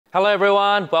Hello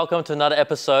everyone, welcome to another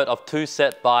episode of Two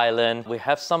Set Violin. We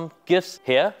have some gifts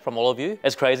here from all of you.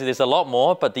 It's crazy, there's a lot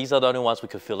more, but these are the only ones we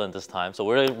could fill in this time. So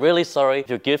we're really sorry if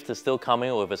your gift is still coming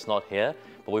or if it's not here,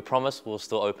 but we promise we'll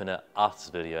still open it after this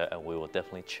video and we will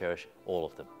definitely cherish all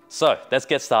of them. So let's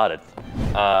get started.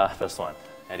 First one.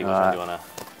 Eddie, which one do you wanna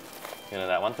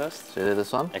that one first? Should I do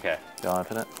this one? Okay. Do you want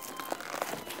to open it?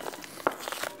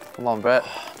 Come on, Brett.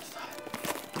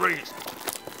 Breathe.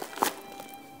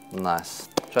 Nice.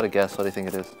 Try to guess, what do you think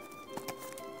it is?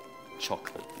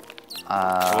 Chocolate.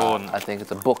 I think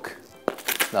it's a book.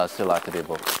 No, it's too light to be a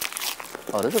book.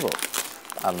 Oh, it is a book.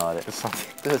 I have no idea. It's something.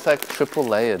 Dude, it's like triple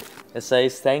layered. It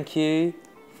says, thank you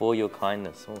for your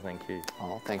kindness. Oh, thank you.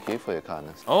 Oh, thank you for your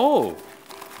kindness. Oh!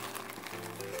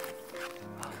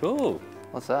 Cool.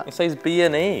 What's that? It says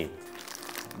B&E.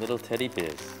 Little teddy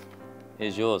bears.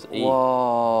 Here's yours, E.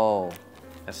 Whoa.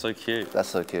 That's so cute. That's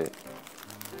so cute.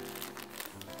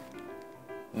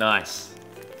 Nice.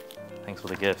 Thanks for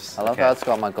the gifts. I love how it's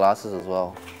got my glasses as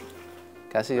well.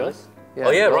 Can I see yours? Yeah,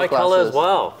 oh yeah, gold right color as glasses.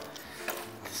 well.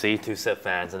 See, Two Set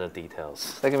fans and the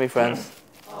details. They can be friends.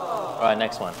 Alright,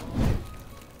 next one.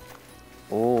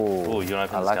 Ooh, Ooh, you want to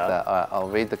open I this like card? that. Alright, I'll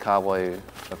read the card while you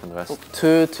open the rest.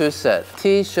 Two set.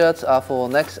 T-shirts are for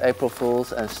next April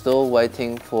Fools and still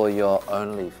waiting for your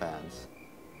OnlyFans.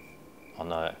 Oh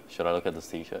no, should I look at this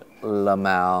t-shirt?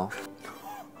 Lamau.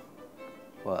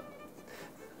 What?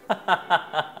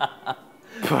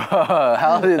 Bro,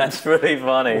 how did... That's really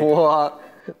funny. What?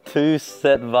 Two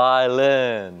Set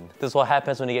Violin. This is what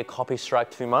happens when you get copy strike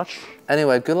too much.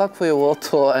 Anyway, good luck for your world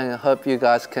tour and hope you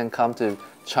guys can come to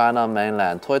China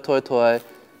mainland. Toy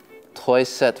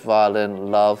Set Violin,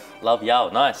 love. Love Yao,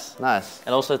 nice. Nice.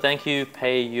 And also thank you,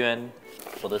 Pei Yuan,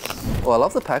 for this. Oh, I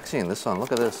love the packaging in this one.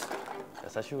 Look at this.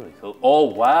 That's actually really cool. Oh,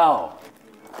 wow.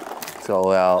 It's got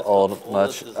all our old all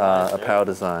merch, the designs, apparel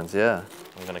designs, yeah.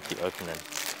 I'm gonna keep opening.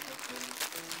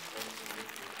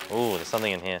 Oh, there's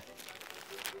something in here.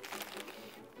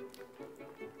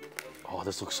 Oh,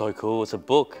 this looks so cool. It's a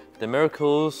book. The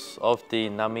Miracles of the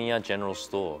Namiya General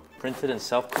Store. Printed in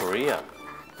South Korea.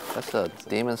 That's a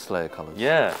Demon Slayer color.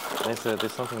 Yeah,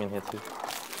 there's something in here too.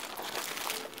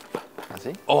 I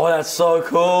see. Oh, that's so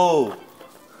cool.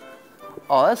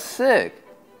 Oh, that's sick.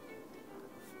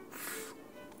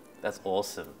 That's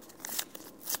awesome.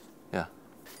 Yeah.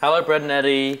 Hello, Brett and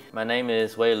Eddie. My name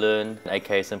is Wei Lun,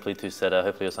 aka Simply Two Setter.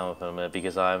 Hopefully you're someone familiar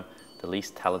because I'm the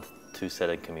least talented Two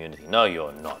Setter community. No,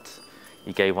 you're not.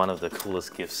 You gave one of the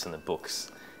coolest gifts in the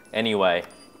books. Anyway,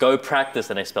 go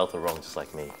practice, and they spelled it wrong just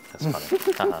like me. That's funny.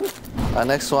 Our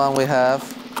next one we have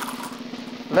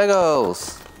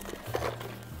Legos.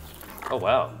 Oh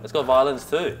wow, it's got violins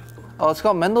too. Oh, it's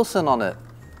got Mendelssohn on it.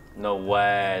 No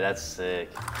way, that's sick.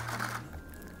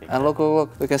 And look,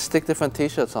 we can stick different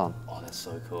t-shirts on. Oh, that's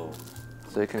so cool.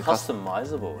 So you can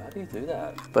Customizable, how do you do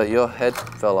that? But your head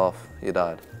fell off, you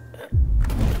died.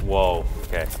 Whoa,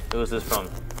 okay. Who is this from?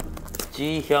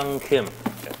 Ji Hyung Kim.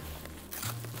 Okay.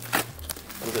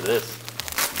 Look at this.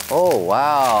 Oh,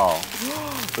 wow.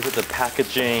 Look at the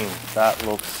packaging. That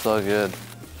looks so good.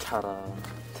 Ta-da,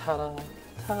 ta-da,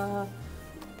 ta-da.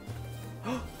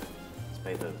 It's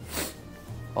made of...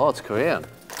 Oh, it's Korean.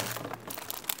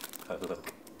 Oh,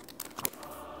 look.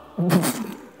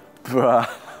 Bruh.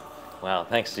 Wow,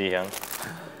 thanks Ji Hyung.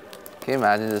 Can you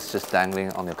imagine this just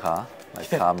dangling on your car? Like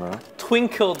car mirror?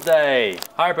 Twinkle Day.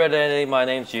 Hi Brett and Eddie, my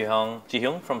name's Ji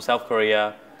Hyung from South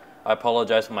Korea. I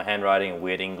apologize for my handwriting and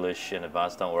weird English in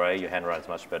advance. Don't worry, your handwriting's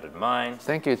much better than mine.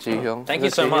 Thank you, Ji Hyung. Thank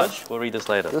you so much. We'll read this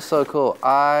later. This is so cool.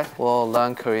 I will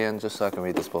learn Korean just so I can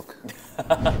read this book.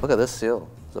 Look at this seal.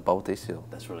 It's a bubble tea seal.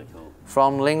 That's really cool.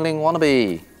 From Ling Ling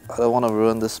Wannabe. I don't want to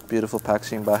ruin this beautiful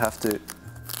packaging, but I have to.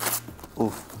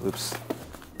 Oops.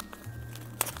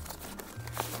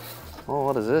 Oh,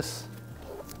 what is this?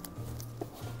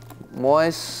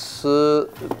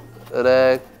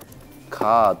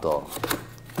 Moisurecado.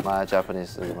 My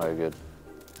Japanese isn't very good.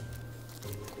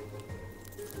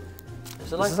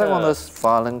 Is it This is like one of those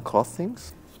violin cloth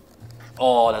things.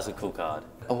 Oh, that's a cool card.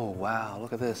 Oh, wow,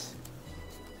 look at this.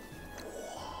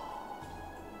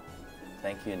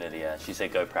 Thank you, Nydia. She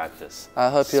said go practice. I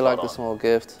hope you like the Spot on. small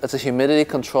gift. It's a humidity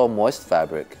control moist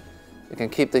fabric. You can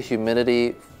keep the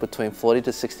humidity between 40 to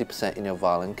 60% in your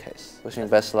violin case. Wishing you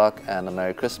best luck and a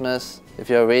Merry Christmas. If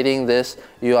you're reading this,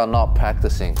 you are not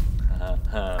practicing.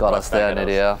 Got us there,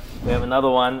 Nydia. We have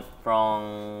another one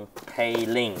from Pei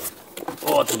Ling.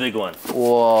 Oh, it's a big one.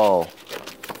 Whoa.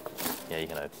 Yeah, you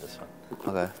can open this one.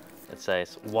 Okay. It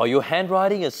says, wow, your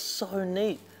handwriting is so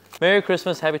neat. Merry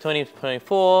Christmas, happy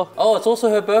 2024. Oh, it's also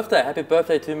her birthday. Happy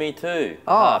birthday to me too.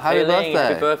 Oh, happy Pei Ling, birthday.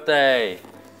 Happy birthday.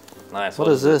 Nice. What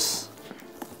is this?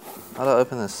 How do I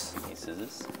open this? Need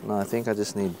scissors. No, I think I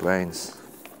just need brains.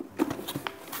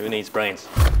 Who needs brains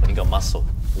when you got muscle?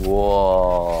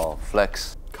 Whoa,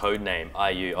 flex. Codename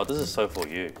IU. Oh, this is so for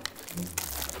you.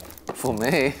 For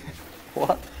me?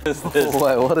 What? What is this?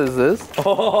 Wait, what is this?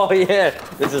 Oh yeah,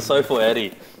 this is so for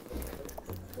Eddie.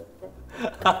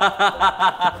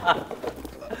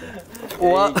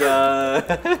 What? There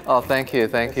you go. Oh, thank you,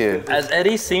 thank you. As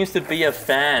Eddie seems to be a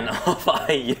fan of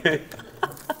IU,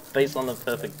 based on the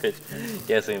perfect pitch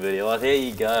guessing video. Well, here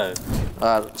you go.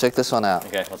 Alright, check this one out.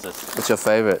 Okay, what's this? It's your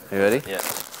favorite. You ready? Yeah.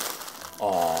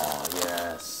 Oh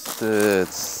yes. Dude,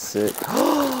 sick.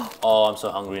 Oh, I'm so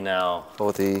hungry now.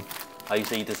 40. I used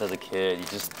to eat this as a kid. You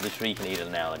just literally can eat it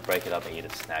now, like break it up and eat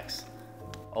it as snacks.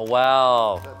 Oh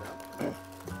wow.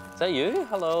 Is that you?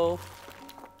 Hello.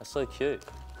 That's so cute.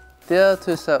 Dear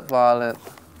Two-Step Violet,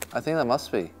 I think that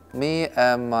must be. Me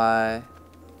and my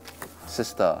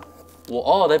sister. Well,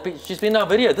 oh, she's been in our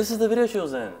video. This is the video she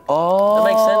was in. Oh, that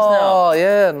makes sense now. Oh,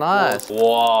 yeah, nice.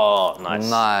 Whoa, nice.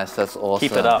 Nice, that's awesome.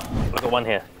 Keep it up. Look at one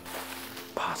here.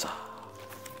 Pasa.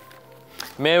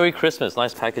 Merry Christmas,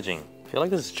 nice packaging. I feel like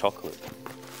this is chocolate.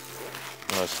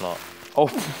 No, it's not. Oh,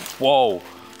 whoa.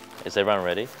 Is everyone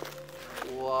ready?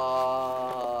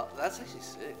 Wow, that's actually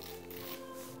sick.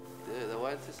 Dude, the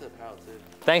white Two-Step Apparel too.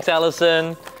 Thanks,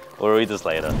 Allison. We'll read this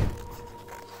later.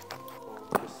 From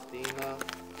Christina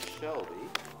Shelby.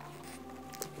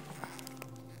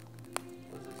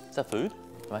 What is this? Is that food?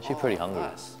 I'm actually pretty hungry.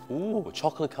 Nice. Ooh,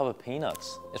 chocolate covered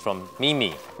peanuts. It's from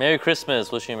Mimi. Merry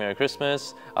Christmas, wishing you Merry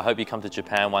Christmas. I hope you come to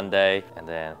Japan one day, and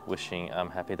then wishing I'm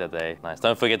happy that day. Nice,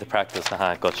 don't forget to practice.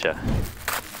 Haha, gotcha.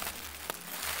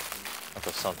 I've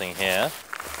got something here.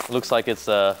 Looks like it's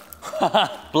a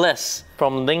Bless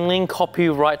from Ling Ling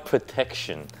Copyright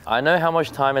Protection. I know how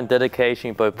much time and dedication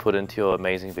you both put into your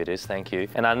amazing videos, thank you.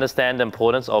 And I understand the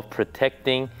importance of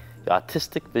protecting your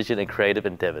artistic vision and creative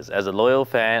endeavors. As a loyal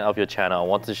fan of your channel, I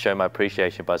want to show my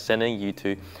appreciation by sending you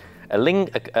to a Ling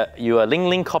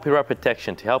Ling Copyright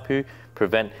Protection to help you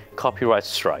prevent copyright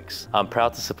strikes. I'm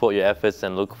proud to support your efforts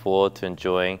and look forward to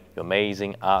enjoying your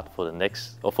amazing art for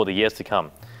the years to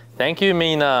come. Thank you,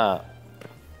 Mina.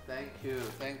 Thank you,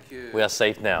 thank you. We are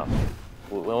safe now.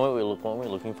 When were we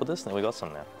looking for this? And we got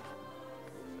some now.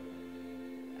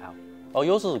 Ow. Oh,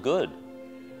 yours is good.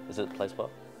 Is it play spot?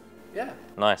 Yeah.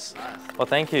 Nice. Well,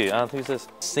 thank you. Who's this?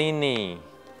 Sini.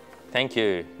 Thank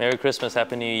you. Merry Christmas,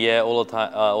 Happy New Year. All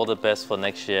the best for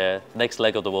next year. Next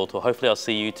leg of the world tour. Hopefully I'll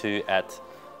see you two at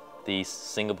the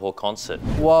Singapore concert.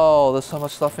 Whoa, there's so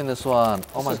much stuff in this one.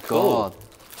 Oh my is cool. God.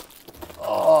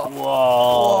 Oh.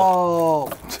 Whoa.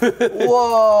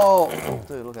 Whoa. Whoa.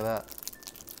 Dude, look at that.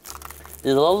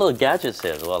 There's a lot of little gadgets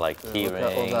here as well, like key Look at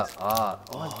all rings. that art.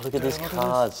 Oh, look at these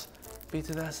cards.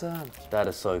 B2SM. That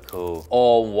is so cool.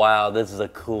 Oh wow, this is the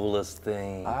coolest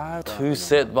thing.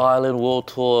 Two-Set Violin World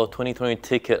Tour 2020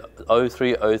 ticket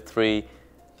 0303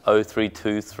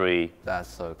 0323. That's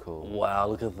so cool. Wow,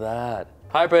 look at that.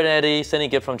 Hi Brett and Eddie, sending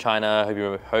a gift from China.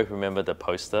 Hope you remember the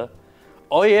poster.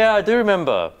 Oh yeah, I do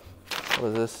remember. What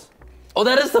is this? Oh,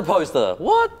 that is the poster.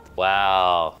 What?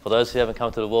 Wow. For those who haven't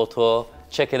come to the World Tour,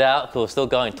 check it out, because we're still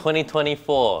going.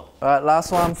 2024. All right,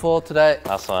 last one for today.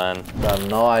 Last one. I have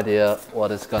no idea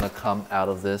what is gonna come out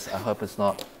of this. I hope it's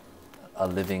not a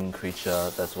living creature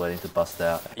that's waiting to bust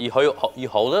out. You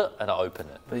hold it and I open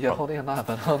it. But you're holding a knife,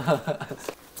 I don't know.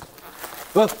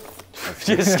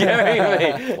 You're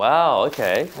scaring me. Wow,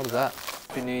 okay. What is that?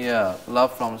 Happy New Year.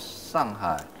 Love from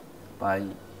Shanghai by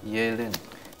Ye Lin.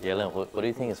 Yeah, Lin, what do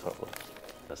you think is for?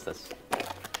 What's this?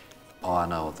 Oh, I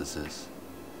know what this is.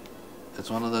 It's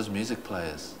one of those music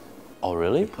players. Oh,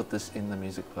 really? You put this in the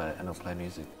music player and it'll play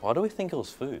music. Why do we think it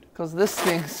was food? Because this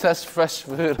thing says fresh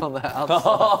food on the outside.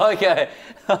 Oh, okay.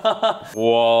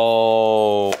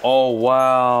 Whoa. Oh,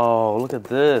 wow. Look at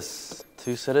this.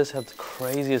 Two-setters have the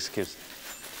craziest gifts.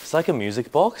 It's like a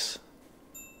music box?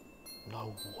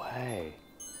 No way.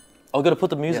 Oh, we gotta put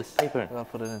the music paper in. I'll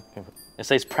put it in. It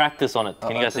says practice on it.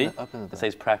 Can you guys see? Open it. It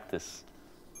says practice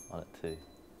on it too.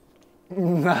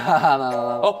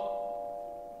 No.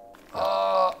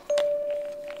 Oh!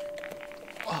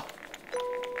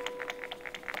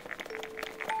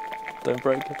 Don't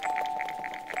break it.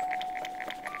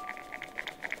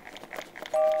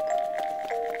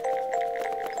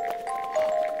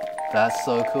 That's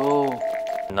so cool.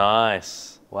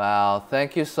 Nice. Wow,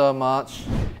 thank you so much.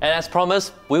 And as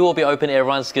promised, we will be opening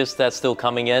everyone's gifts that's still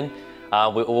coming in.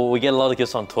 We get a lot of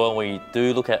gifts on tour and we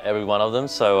do look at every one of them.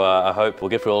 So I hope we'll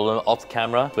get through all of them off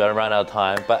camera. We haven't run out of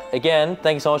time. But again,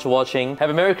 thank you so much for watching. Have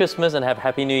a Merry Christmas and have a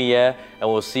Happy New Year. And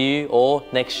we'll see you all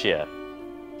next year.